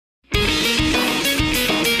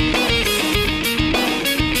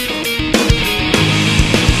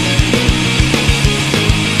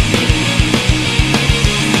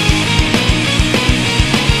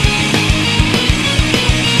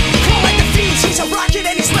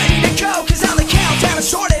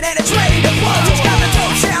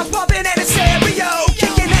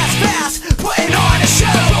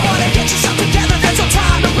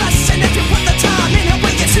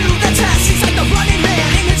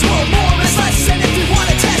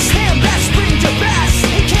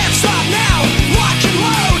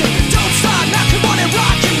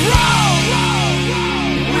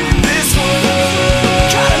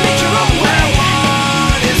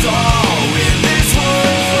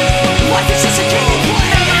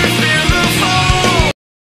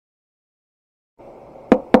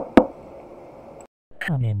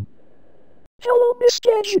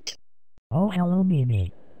Gadget. Oh, hello,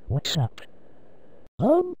 Mimi. What's up?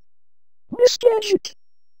 Miss Gadget,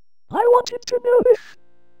 I wanted to know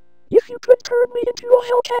if you could turn me into a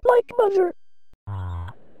Hellcat-like mother.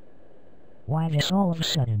 Why this all of a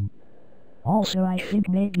sudden? Also, I think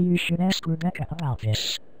maybe you should ask Rebecca about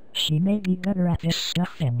this. She may be better at this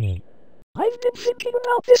stuff than me. I've been thinking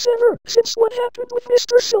about this ever since what happened with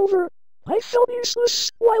Mr. Silver. I felt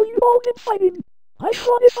useless while you all been fighting. I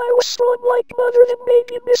thought if I was strong like Mother, then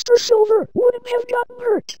maybe Mr. Silver wouldn't have gotten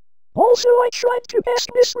hurt. Also, I tried to ask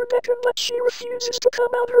Miss Rebecca, but she refuses to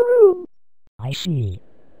come out her room. I see.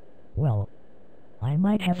 Well, I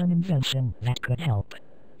might have an invention that could help.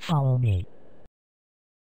 Follow me.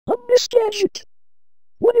 Miss Gadget,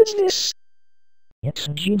 what is this? It's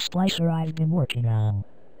a gene splicer I've been working on.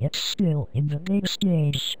 It's still in the beta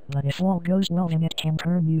stage, but if all goes well then it can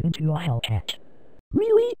turn you into a Hellcat.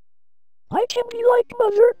 Really? I can be like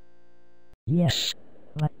Mother? Yes,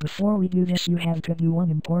 but before we do this you have to do one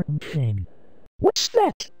important thing. What's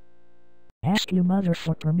that? Ask your mother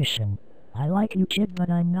for permission. I like you, kid, but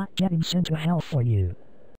I'm not getting sent to hell for you.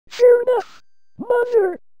 Fair enough.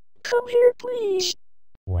 Mother, come here please.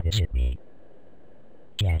 What is it, me?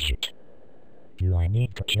 Gadget. Do I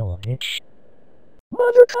need to kill a bitch?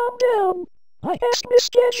 Mother, calm down. I asked Miss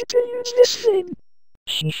Gadget to use this thing.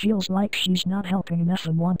 She feels like she's not helping enough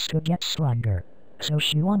and wants to get stronger. So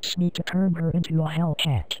she wants me to turn her into a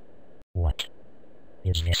Hellcat. What?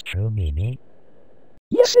 Is this true, Mimi?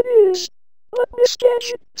 Yes, it is. But Miss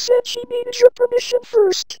Gadget said she needed your permission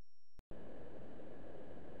first.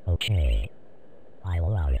 Okay. I'll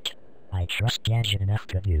allow it. I trust Gadget enough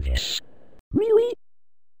to do this. Really?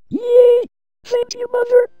 Yay! Thank you,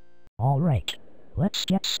 Mother. Alright. Let's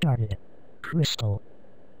get started. Crystal,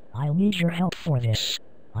 I'll need your help for this.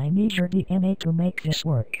 I need your DNA to make this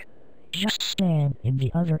work. Just stand in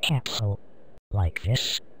the other capsule. Like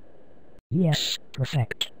this. Yes,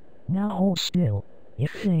 perfect. Now hold still.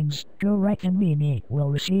 If things go right, then Mimi will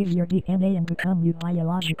receive your DNA and become your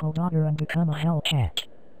biological daughter and become a Hellcat.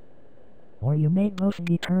 Or you may both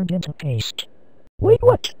be turned into paste. Wait,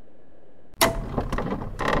 what?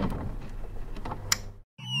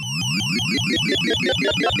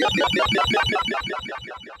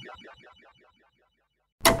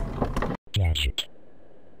 Gadget.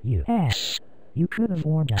 You ass. You could have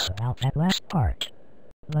warned us about that last part.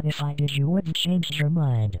 But if I did, you wouldn't change your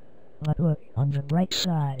mind. But look, on the bright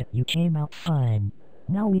side, you came out fine.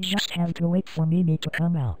 Now we just have to wait for Mimi to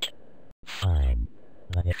come out. Fine.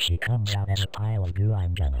 But if she comes out as a pile of goo,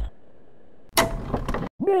 I'm gonna...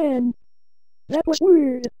 Man, that was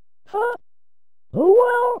weird. Huh? Oh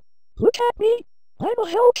well, look at me. I'm a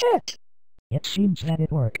Hellcat. It seems that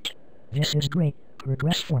it worked. This is great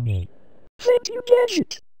progress for me. Thank you,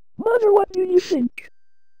 Gadget. Mother, what do you think?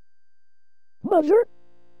 Mother?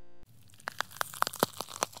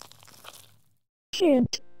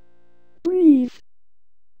 Can't breathe.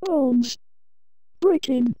 Bones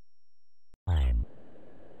breaking.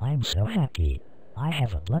 I'm so happy. I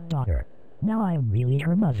have a blood daughter. Now I'm really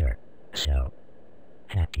her mother. So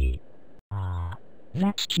happy.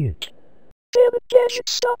 That's cute. Damn it, Gadget,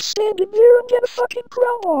 stop standing there and get a fucking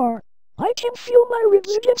crowbar. I can feel my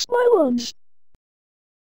ribs against my lungs.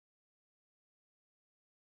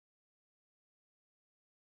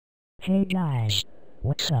 Hey guys,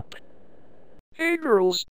 what's up? Hey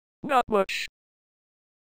girls, not much.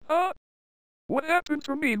 Huh? What happened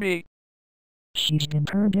to Mimi? She's been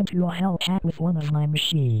turned into a Hellcat with one of my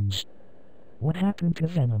machines. What happened to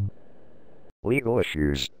Venom? Legal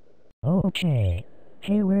issues. Okay.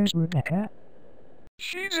 Hey, where's Rebecca?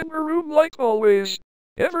 She's in her room like always.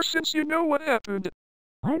 Ever since you know what happened.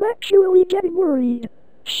 I'm actually getting worried.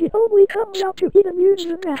 She only comes out to eat and use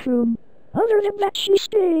the bathroom. Other than that, she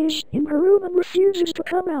stays in her room and refuses to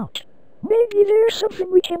come out. Maybe there's something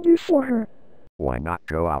we can do for her. Why not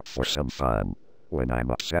go out for some fun? When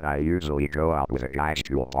I'm upset, I usually go out with the guys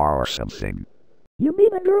to a bar or something. You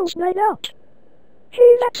mean a girls' night out?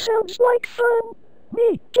 Hey, that sounds like fun.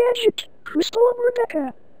 Me, Gadget, Crystal, and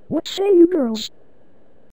Rebecca. What say you girls?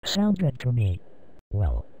 Sound good to me.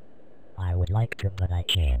 Well, I would like to, but I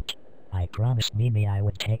can't. I promised Mimi I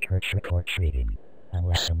would take her trick-or-treating.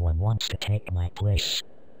 Unless someone wants to take my place.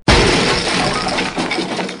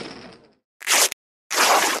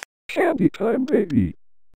 Candy time, baby.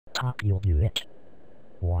 Top, you'll do it.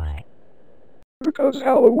 Why? Because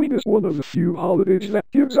Halloween is one of the few holidays that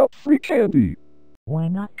gives out free candy. Why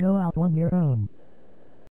not go out on your own?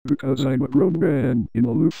 Because I'm a grown man in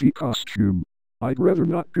a Luffy costume. I'd rather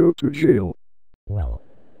not go to jail. Well,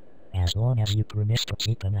 as long as you promise to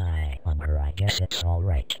keep an eye on her, I guess it's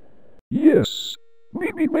alright. Yes.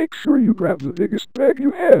 Mimi, make sure you grab the biggest bag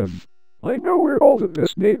you have. I know where all the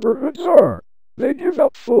best neighborhoods are. They give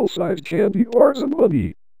out full-size candy bars and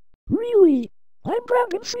money. Really? I'm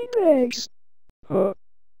grabbing 3 bags.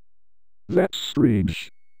 That's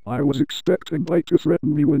strange. I was expecting Mike to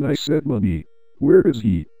threaten me when I said money. Where is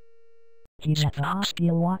he? He's at the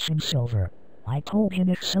hospital watching Silver. I told him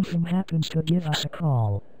if something happens to give us a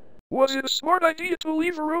call. Was it a smart idea to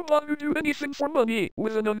leave a robot who do anything for money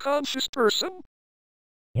with an unconscious person?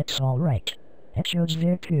 It's alright. Echo's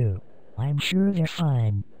there too. I'm sure they're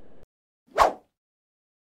fine.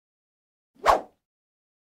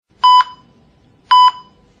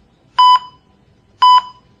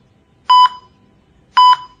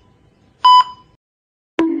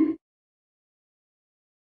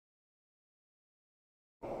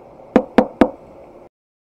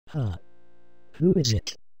 Huh. Who is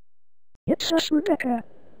it? It's us, Rebecca.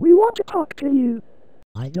 We want to talk to you.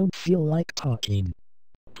 I don't feel like talking.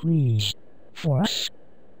 Please. For us?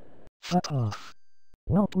 Fuck off.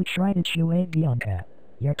 Well, we tried it your way, Bianca.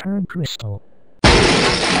 Your turn, Crystal.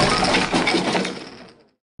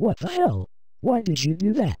 What the hell? Why did you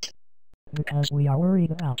do that? Because we are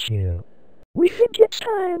worried about you. We think it's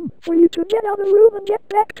time for you to get out of the room and get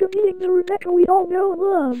back to being the Rebecca we all know and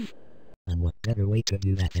love. And what better way to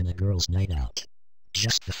do that than a girls' night out?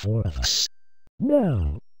 Just the 4 of us.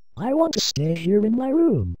 No. I want to stay here in my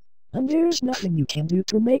room. And there's nothing you can do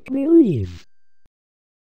to make me leave.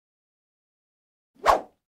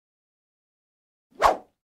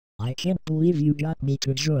 I can't believe you got me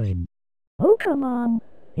to join. Oh, come on.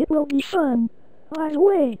 It will be fun. By the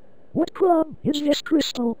way, what club is this,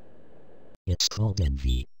 Crystal? It's called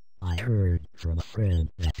Envy. I heard from a friend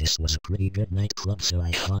that this was a pretty good nightclub, so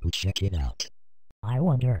I thought we'd check it out. I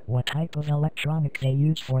wonder what type of electronic they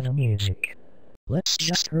use for the music. Let's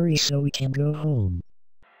just hurry so we can go home.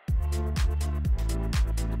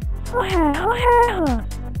 Ha ha ha ha ha!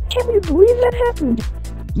 Can you believe that happened?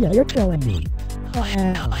 Yeah, you're telling me. Ha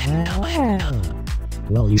ha ha ha ha ha.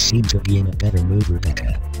 Well, you seem to be in a better mood,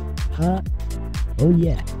 Rebecca. Huh? Oh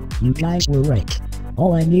yeah, you guys were right.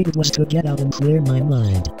 All I needed was to get out and clear my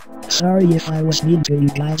mind. Sorry if I was mean to you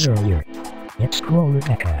guys earlier. It's cool,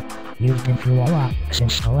 Rebecca. You've been through a lot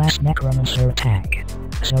since the last Necromancer attack.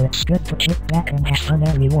 So it's good to kick back and have fun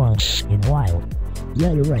every once in a while.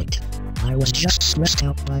 Yeah, you're right. I was just stressed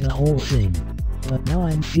out by the whole thing. But now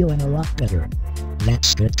I'm feeling a lot better.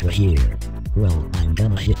 That's good to hear. Well, I'm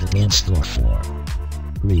gonna hit the dance floor for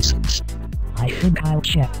reasons. I think I'll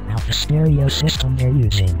check out the stereo system they're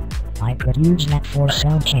using. I could use that for a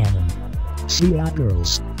sound cannon. See ya,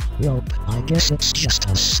 girls. Well, I guess it's just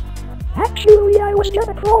us. Actually, I was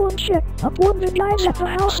gonna call and check up on the guys at the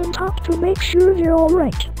house and talk to make sure they're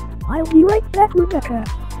alright. I'll be right back, Rebecca.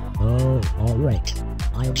 Oh, alright.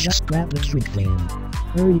 I'll just grab the drink then.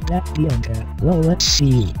 Hurry back, Bianca. Well, let's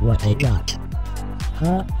see what they got.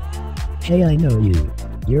 Huh? Hey, I know you.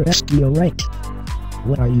 You're Esquio, right?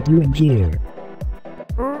 What are you doing here?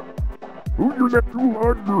 Oh, you're that cool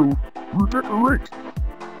hot girl, Rebecca, right?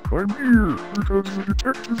 I'm here because the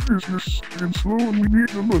detective business is slow and we need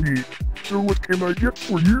the money. So what can I get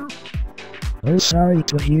for you? Oh, sorry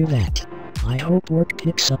to hear that. I hope work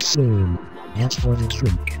picks up soon. As for the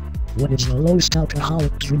drink, what is the lowest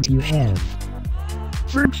alcoholic drink you have?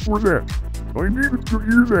 Thanks for that. I needed to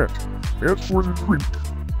hear that. As for the drink,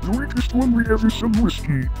 the weakest one we have is some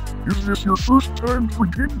whiskey. Is this your first time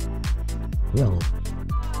drinking? Well,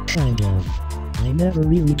 kind of. I never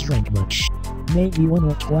really drank much. Maybe 1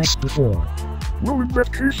 or twice before. Well, in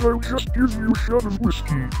that case, I'll just give you a shot of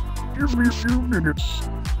whiskey. Give me a few minutes.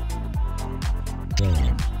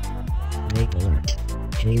 Damn. Break alert.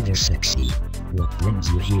 Hey there, sexy. What brings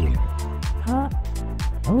you here? Huh?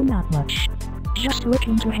 Oh, not much. Just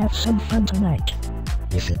looking to have some fun tonight.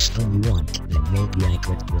 If it's fun you want, then maybe I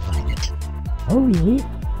could provide it. Oh, really?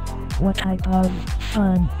 What type of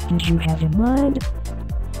fun did you have in mind?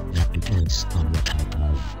 That depends on what type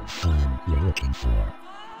of fun you're looking for.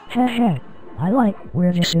 Haha, I like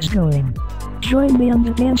where this is going. Join me on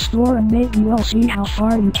the dance floor and maybe we'll see how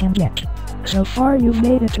far you can get. So far you've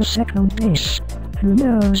made it to second base. Who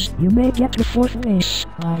knows, you may get to fourth base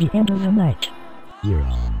by the end of the night. You're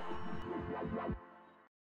on.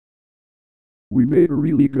 We made a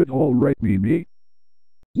really good haul, right, Mimi?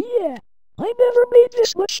 Yeah, I never made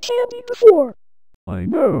this much candy before. I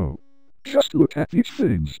know. Just look at these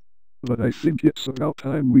things. But I think it's about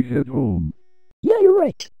time we head home. Yeah, you're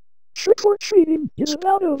right. Trick-or-treating is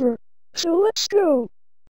about over. So let's go.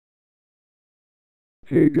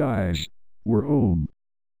 Hey guys, we're home.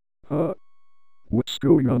 What's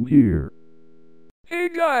going on here? Hey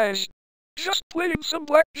guys, just playing some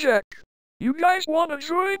blackjack. You guys wanna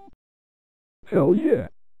join? Hell yeah.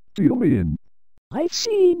 Deal me in. I've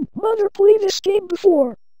seen Mother play this game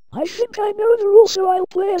before. I think I know the rules, so I'll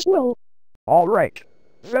play as well. Alright.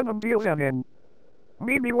 Venom deal them in.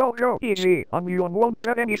 Mimi will go easy on you and won't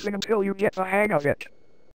bet anything until you get the hang of it.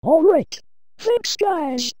 Alright. Thanks,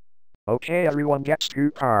 guys. Okay, everyone gets 2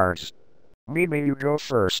 cards. Mimi, you go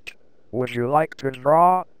first. Would you like to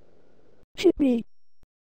draw? Hit me.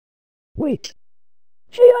 Wait.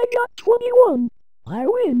 Hey, I got 21. I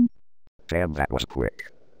win. Damn, that was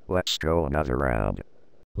quick. Let's go another round.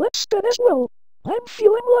 Let's bet as well. I'm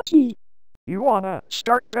feeling lucky. You wanna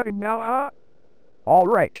start betting now, huh?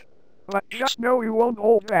 Alright. But just know you won't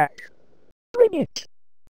hold back. Bring it.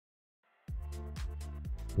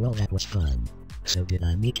 Well, that was fun. So did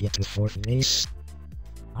I make it to 4th base?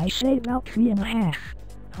 I say about 3.5.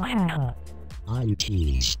 Ha ha ha. Ah, you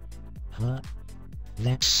tease. Huh?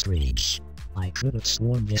 That's strange. I could have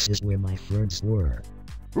sworn this is where my friends were.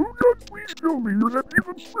 Oh God, please tell me you're that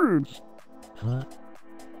demon's friends. Huh?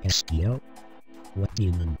 Esquio? What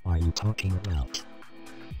demon are you talking about?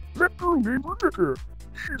 That girl named Rebecca.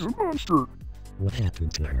 She's a monster. What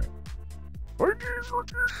happened to her? I gave her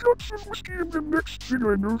 2 shots of whiskey and the next thing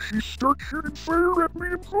I know she starts shooting fire at me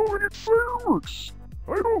and calling it fireworks.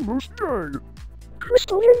 I almost died.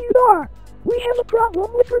 Crystal, here you are. We have a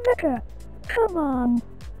problem with Rebecca. Come on.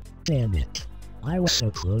 Damn it. I was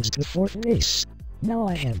so close to 4th base. Now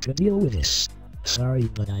I have to deal with this. Sorry,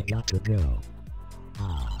 but I got to go.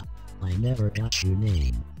 Ah, I never got your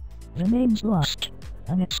name. The name's Lust,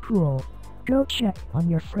 and it's cool. Go check on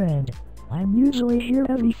your friend. I'm usually here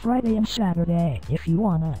every Friday and Saturday if you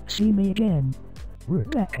wanna see me again.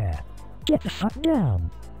 Rebecca, get the fuck down.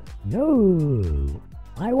 No,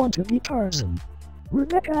 I want to be Tarzan.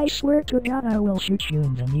 Rebecca, I swear to God I will shoot you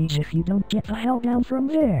in the knees if you don't get the hell down from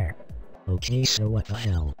there. Okay, so what the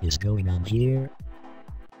hell is going on here?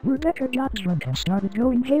 Rebecca got drunk and started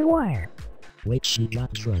going haywire. Wait, she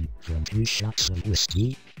got drunk from 2 shots of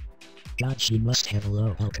whiskey? God, she must have a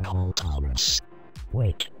low alcohol tolerance.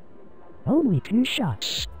 Wait. Only 2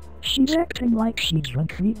 shots. She's acting like she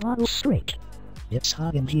drank 3 bottles straight. It's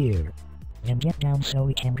hot in here. Then get down so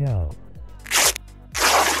we can go.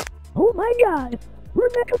 Oh my God!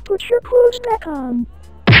 Rebecca, put your clothes back on!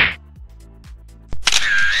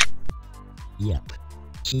 Yep.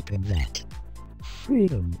 Keeping that.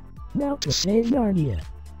 Freedom. Now to save Narnia.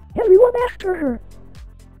 Everyone after her!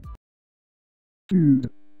 Dude,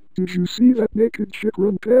 did you see that naked chick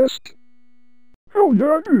run past? Hell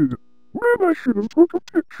yeah, I did. Man, I should have took a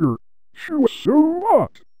picture. She was so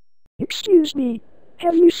hot. Excuse me,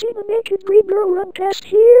 have you seen a naked green girl run past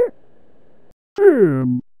here?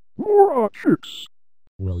 Damn, more hot chicks.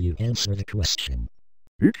 Will you answer the question?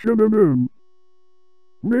 H&M.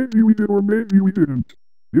 Maybe we did or maybe we didn't.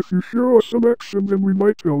 If you show us some action, then we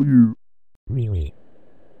might tell you. Really?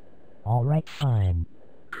 Alright, fine.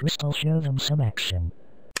 Crystal, show them some action.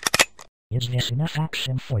 Is this enough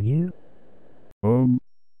action for you?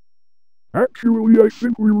 Actually, I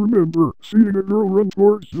think we remember seeing a girl run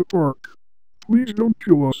towards the park. Please don't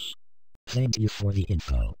kill us. Thank you for the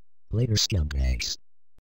info. Later, scumbags.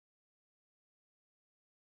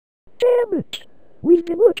 Damn it! We've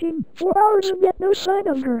been looking for hours and yet no sign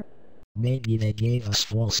of her. Maybe they gave us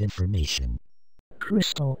false information.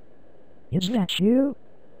 Crystal, is that you?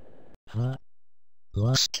 Huh?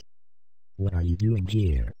 Lust? What are you doing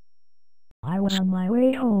here? I was on my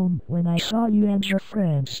way home when I saw you and your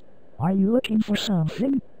friends. Are you looking for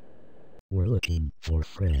something? We're looking for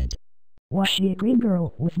Fred. Was she a green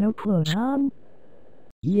girl with no clothes on?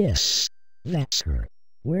 Yes, that's her.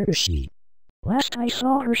 Where is she? Last I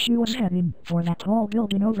saw her, she was heading for that tall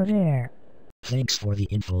building over there. Thanks for the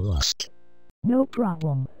info, Lust. No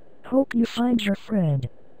problem. Hope you find your friend.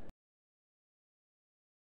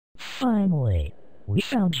 Finally, we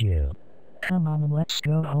found you. Come on and let's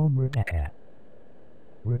go home, Rebecca.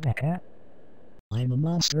 Rebecca? I'm a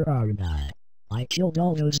monster, aren't I? I killed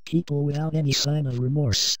all those people without any sign of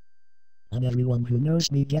remorse. And everyone who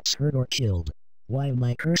knows me gets hurt or killed. Why am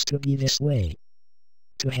I cursed to be this way?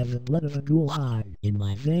 To have the blood of a ghoul high in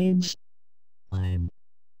my veins? I'm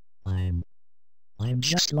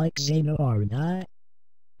just like Zeno, aren't I?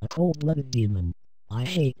 A cold-blooded demon. I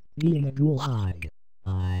hate being a ghoul hag.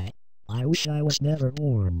 I wish I was never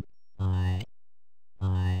born. I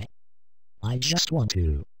just want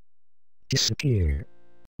to disappear.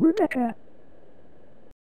 Rebecca!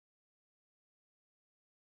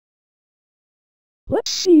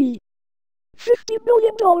 Let's see. $50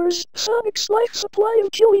 million, Sonic's life supply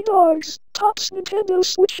of killing dogs, tops Nintendo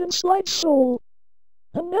Switch and Slide Soul.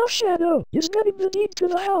 And now Shadow is getting the deed to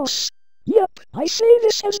the house. Yep, I say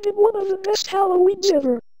this has been one of the best Halloweens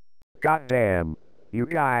ever. Goddamn. You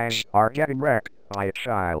guys are getting wrecked by a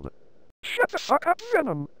child. Shut the fuck up,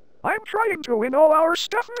 Venom. I'm trying to win all our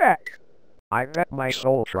stuff back. I bet my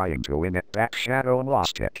soul trying to win it back, Shadow, and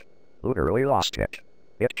lost it. Literally lost it.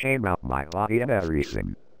 It came out my body and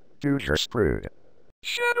everything. Dude, you're screwed.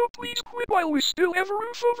 Shadow, please quit while we still have a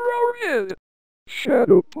roof over our head.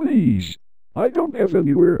 Shadow, please. I don't have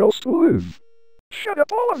anywhere else to live. Shut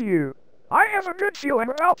up, all of you. I have a good feeling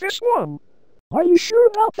about this one. Are you sure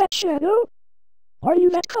about that, Shadow? Are you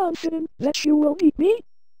that confident that you will beat me?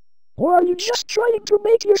 Or are you just trying to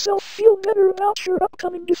make yourself feel better about your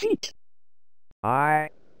upcoming defeat? I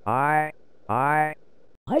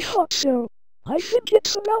thought so. I think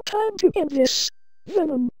it's about time to end this.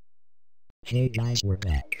 Venom. Hey guys, we're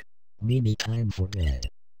back. Maybe time for bed.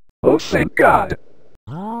 Oh, thank God.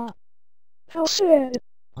 Ah. How sad.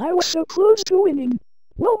 I was so close to winning.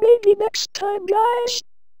 Well, maybe next time, guys.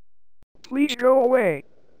 Please go away.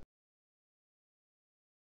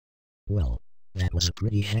 Well, that was a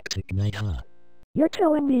pretty hectic night, huh? You're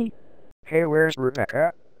telling me. Hey, where's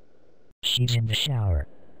Rebecca? She's in the shower.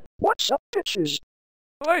 What's up, bitches?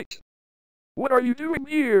 Light. What are you doing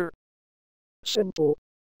here? Simple.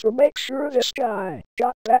 To make sure this guy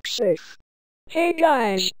got back safe. Hey,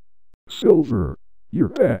 guys. Silver, you're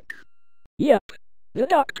back. Yep. The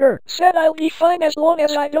doctor said I'll be fine as long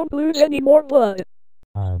as I don't lose any more blood.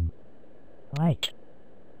 Light.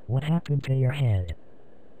 What happened to your head?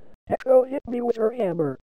 Echo hit me with her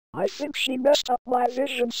hammer. I think she messed up my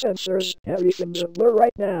vision sensors. Everything's a blur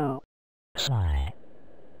right now. Sigh.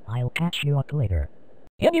 I'll catch you up later.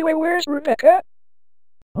 Anyway, where's Rebecca?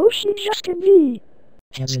 Oh, she just can be.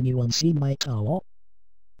 Has anyone seen my towel?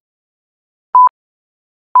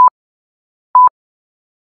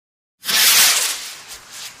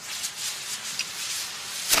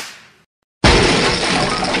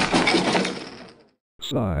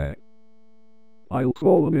 Sigh. I'll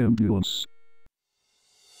call an ambulance.